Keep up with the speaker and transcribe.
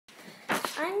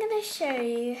I'm going to show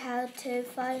you how to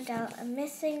find out a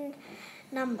missing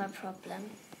number problem.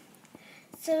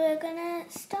 So we're going to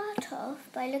start off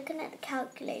by looking at the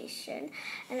calculation,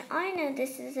 and I know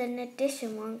this is an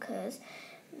addition one because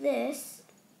this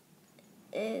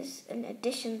is an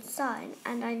addition sign,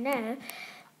 and I know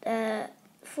the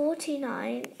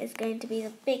 49 is going to be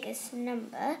the biggest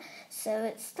number, so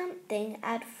it's something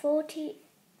add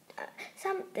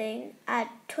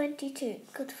 22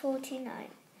 because 49.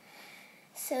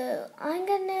 So I'm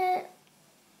gonna,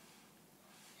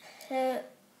 and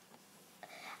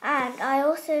I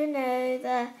also know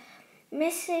the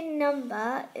missing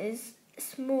number is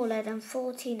smaller than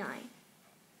 49.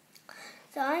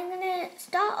 So I'm gonna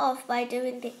start off by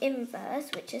doing the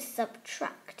inverse, which is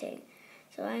subtracting.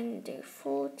 So I'm gonna do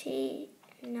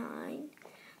 49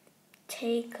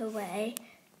 take away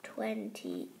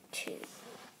 22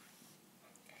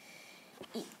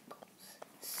 equals.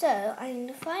 So I'm going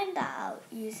to find that out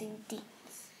using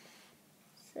deeds.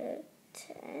 So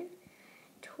 10,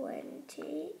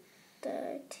 20,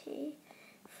 30,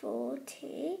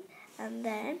 40, and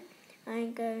then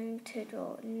I'm going to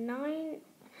draw 9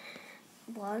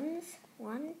 ones.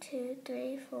 1, 2,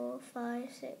 3, 4,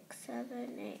 5, 6,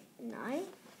 7, 8, 9.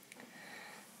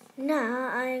 Now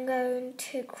I'm going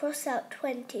to cross out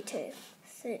 22.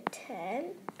 So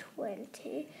 10,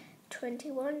 20,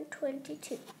 21,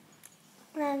 22.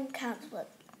 And count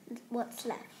what's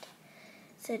left.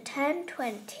 So 10,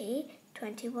 20,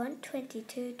 21,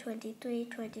 22, 23,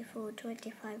 24,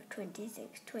 25,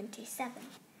 26, 27.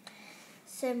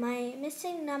 So my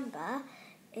missing number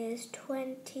is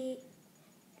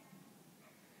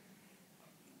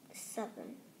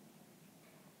 27.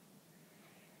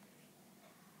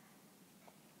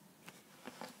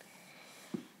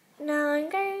 Now I'm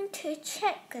going to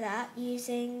check that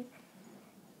using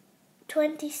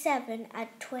 27 add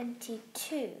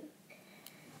 22.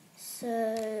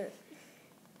 So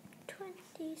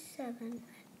 27 add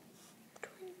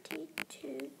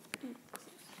 22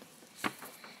 equals.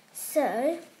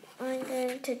 So I'm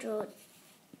going to draw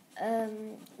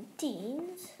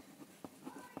deans.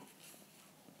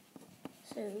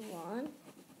 So 1,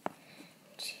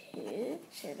 2,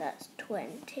 so that's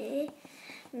 20.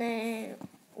 Then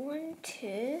 1,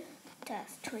 2,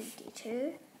 that's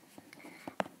 22.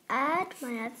 Add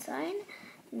my add sign,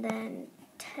 then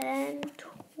 10,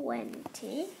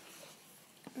 20,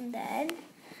 and then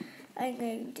I'm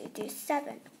going to do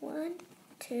 7. 1,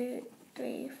 2,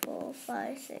 3, 4,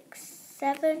 5, 6,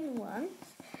 7 ones.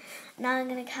 Now I'm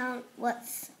going to count what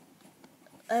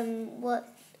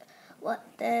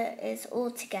there is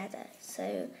all together.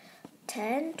 So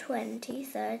 10, 20,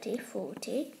 30,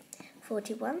 40.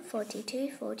 41,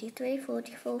 42, 43,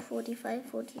 44, 45,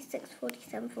 46,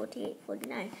 47, 48,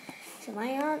 49. So my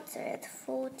answer is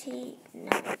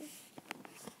 49.